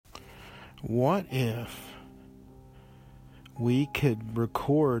What if we could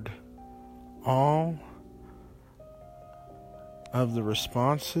record all of the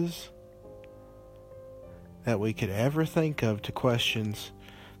responses that we could ever think of to questions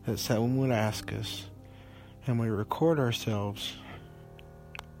that someone would ask us, and we record ourselves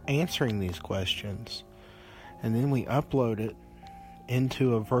answering these questions, and then we upload it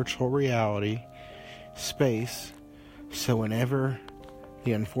into a virtual reality space, so whenever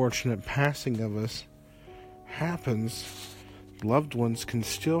the unfortunate passing of us happens, loved ones can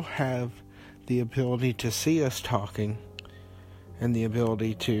still have the ability to see us talking and the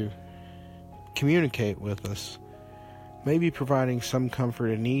ability to communicate with us, maybe providing some comfort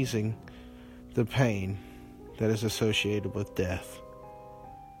and easing the pain that is associated with death.